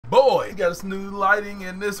boy. Got some new lighting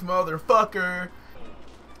in this motherfucker.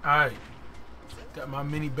 Alright. Got my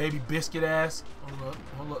mini baby biscuit ass.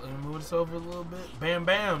 Hold up. Let me move this over a little bit. Bam,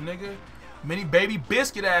 bam, nigga. Mini baby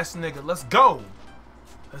biscuit ass nigga. Let's go.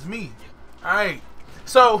 That's me. Alright.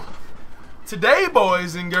 So, today,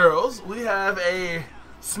 boys and girls, we have a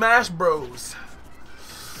Smash Bros.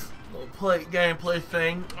 Little gameplay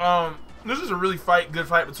thing. This is a really good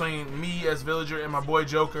fight between me as Villager and my boy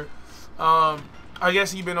Joker. I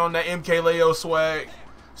guess he been on that MK Leo swag,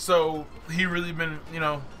 so he really been, you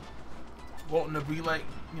know, wanting to be like,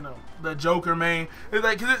 you know, the Joker main. It's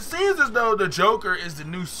like, cause it seems as though the Joker is the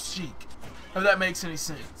new Sheik, if that makes any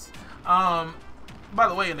sense. By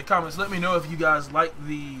the way, in the comments, let me know if you guys like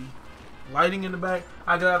the lighting in the back.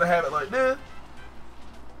 I could either have it like this,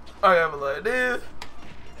 I have it like this.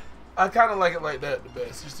 I kind of like it like that the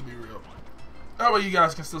best, just to be real. That way you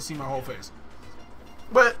guys can still see my whole face.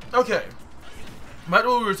 But, okay. Back to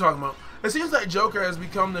what we were talking about. It seems like Joker has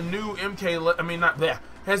become the new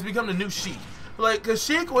has become the new Sheik. Like, cause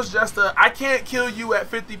Sheik was just I can't kill you at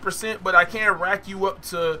 50%, but I can rack you up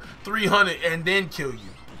to 300 and then kill you.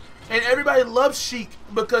 And everybody loves Sheik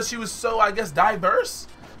because she was so, I guess, diverse.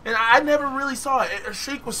 And I never really saw it.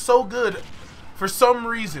 Sheik was so good for some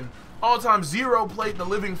reason. All the time, Zero played the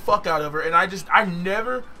living fuck out of her, and I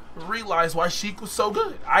never realized why Sheik was so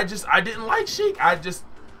good. I didn't like Sheik. I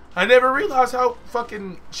never realized how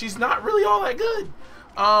fucking she's not really all that good.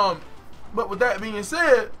 But with that being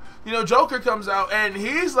said, you know, Joker comes out and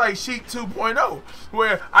he's like Sheik 2.0,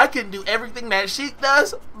 where I can do everything that Sheik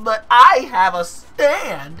does, but I have a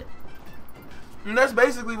stand. And that's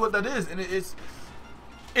basically what that is, and it's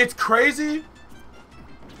crazy.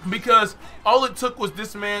 Because all it took was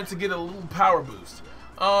this man to get a little power boost.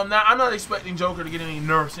 Now, I'm not expecting Joker to get any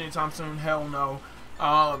nerfs anytime soon. Hell no.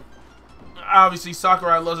 Obviously,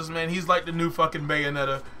 Sakurai loves this man. He's like the new fucking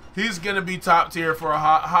Bayonetta. He's going to be top tier for a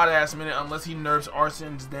hot-ass minute unless he nerfs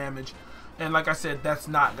Arsene's damage. And like I said, that's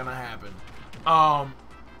not going to happen.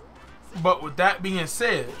 But with that being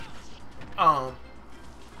said, I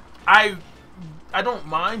don't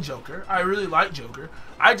mind Joker. I really like Joker.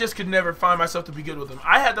 I just could never find myself to be good with him.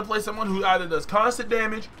 I had to play someone who either does constant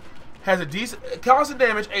damage, has a decent constant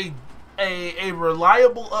damage, a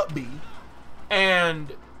reliable up B,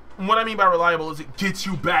 and what I mean by reliable is it gets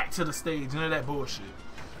you back to the stage, none of that bullshit.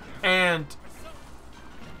 And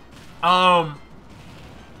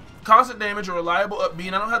constant damage, a reliable up B,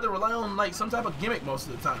 and I don't have to rely on like some type of gimmick most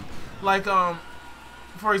of the time. Like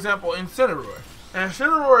for example, Incineroar. And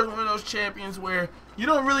Incineroar is one of those champions where you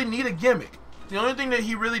don't really need a gimmick. The only thing that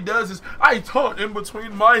he really does is, I taunt in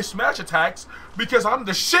between my smash attacks because I'm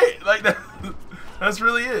the shit. Like that. That's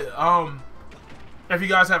really it. If you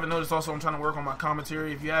guys haven't noticed, also I'm trying to work on my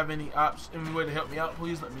commentary. If you have any way to help me out,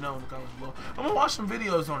 please let me know in the comments below. I'm gonna watch some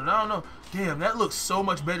videos on it. I don't know. Damn, that looks so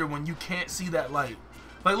much better when you can't see that light.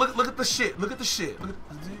 Like look at the shit. Look at the shit. Look at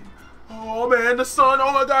oh man, the sun.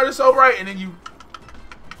 Oh my god, it's so bright. And then you.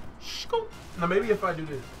 Now maybe if I do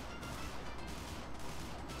this.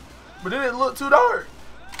 But then it looked too dark.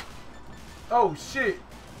 Oh shit.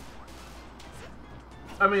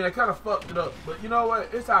 I mean, I kind of fucked it up, but you know what?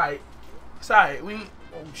 It's alright. It's alright.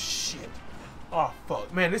 Oh shit. Oh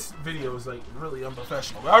fuck, man, this video is like really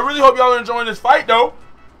unprofessional. But I really hope y'all are enjoying this fight though.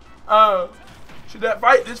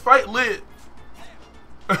 This fight lit.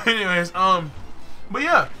 Anyways, but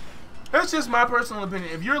yeah, that's just my personal opinion.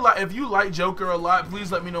 If you like Joker a lot,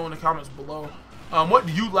 please let me know in the comments below. What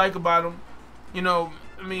do you like about him? You know.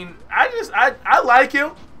 I mean, I like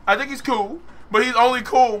him. I think he's cool, but he's only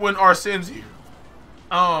cool when Arsene's here.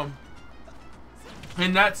 And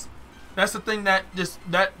that's the thing that that's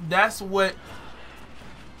the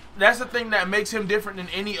thing that makes him different than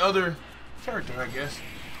any other character, I guess.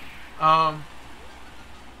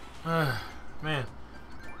 Man,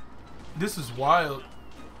 this is wild.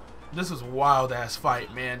 This is a wild ass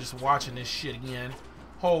fight, man. Just watching this shit again.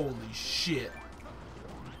 Holy shit.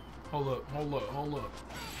 Hold up.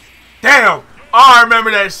 Damn! Oh, I remember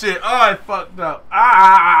that shit. Oh, I fucked up.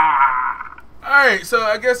 Alright, so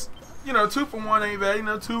I guess, you know, 2 for 1 ain't bad. You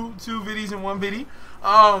know, two viddies in one viddy.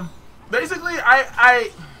 Basically,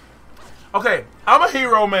 okay, I'm a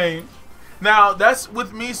hero main. Now, that's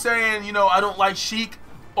with me saying, you know, I don't like Sheik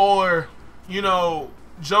or, you know,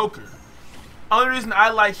 Joker. Only reason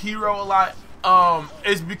I like Hero a lot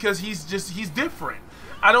is because he's different.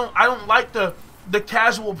 I don't like the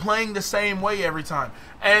casual playing the same way every time.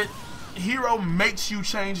 And Hero makes you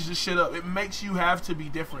change the shit up. It makes you have to be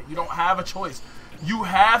different. You don't have a choice. You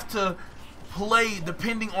have to play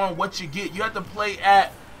depending on what you get. You have to play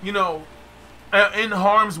at, you know, in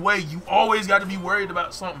harm's way. You always got to be worried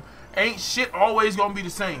about something. Ain't shit always gonna be the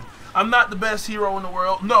same. I'm not the best hero in the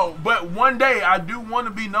world, no, but one day I do want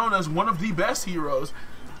to be known as one of the best heroes.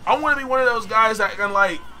 I want to be one of those guys that can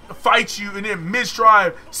like fight you and then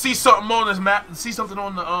mid-stride see something on this map, see something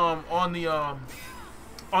on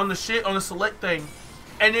the select thing,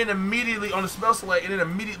 and then immediately on the spell select, and then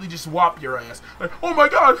immediately just whop your ass. Like, oh my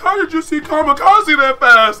god, how did you see Kamikaze that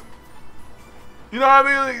fast? You know what I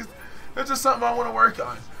mean? Like, that's just something I want to work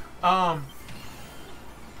on.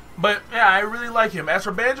 But yeah, I really like him. As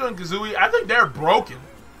for Banjo and Kazooie, I think they're broken.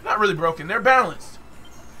 Not really broken, they're balanced.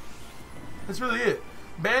 That's really it.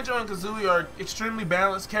 Banjo and Kazooie are extremely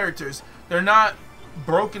balanced characters. They're not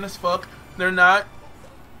broken as fuck. They're not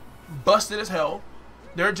busted as hell.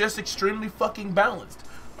 They're just extremely fucking balanced.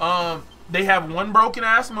 They have one broken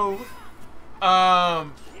ass move.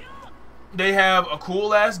 They have a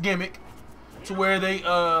cool ass gimmick to where they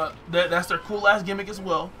that's their cool ass gimmick as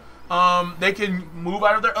well. They can move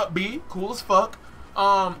out of their up B, cool as fuck.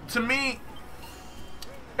 To me,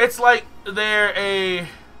 it's like they're a,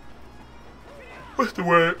 what's the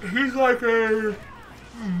word? He's like a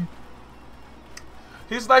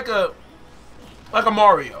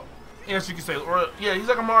Mario. Yes, you can say. Or yeah, he's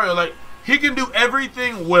like a Mario. Like, he can do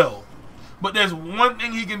everything well, but there's one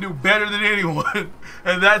thing he can do better than anyone,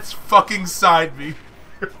 and that's fucking side B.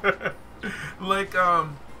 Like, I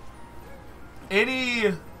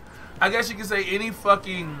guess you can say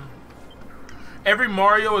every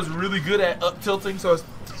Mario is really good at up tilting, so it's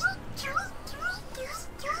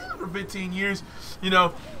for 15 years, you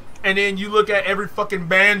know, and then you look at every fucking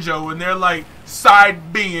Banjo and they're like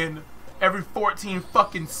side B'ing every 14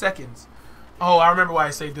 fucking seconds. Oh, I remember why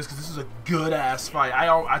I say this, because this is a good ass fight.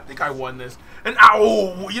 I think I won this. And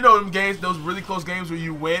you know them games, those really close games where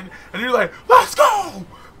you win and you're like, let's go,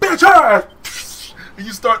 bitch, and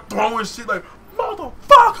you start throwing shit like,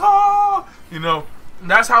 motherfucker, you know.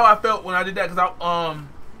 And that's how I felt when I did that, because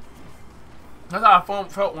that's how I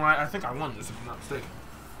felt when I think I won this, if I'm not mistaken.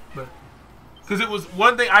 But because it was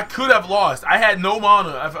one thing I could have lost. I had no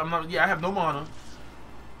mana. I have no mana,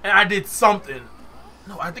 and I did something.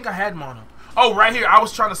 No, I think I had mana. Oh, right here, I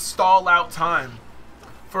was trying to stall out time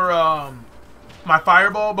for my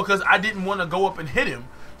fireball, because I didn't want to go up and hit him.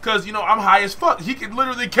 Because, you know, I'm high as fuck. He could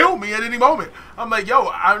literally kill me at any moment. I'm like, yo,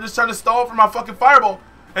 I'm just trying to stall for my fucking fireball.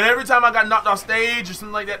 And every time I got knocked off stage or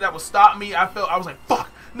something like that that would stop me, I was like, fuck,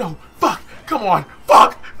 no, fuck, come on,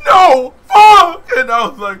 fuck, no, fuck. And I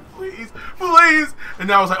was like, please, please.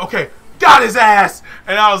 And I was like, okay, got his ass.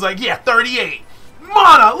 And I was like, yeah, 38.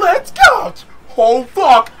 Mana, let's go. Oh,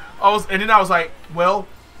 fuck. And then I was like, well,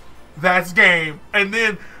 that's game. And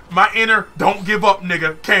then my inner don't give up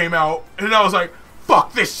nigga came out. And I was like,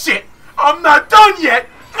 fuck this shit. I'm not done yet.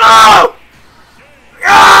 Ah!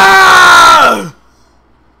 Ah!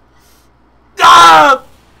 Ah!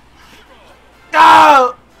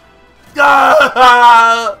 Ah!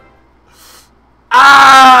 Ah!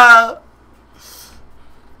 Ah!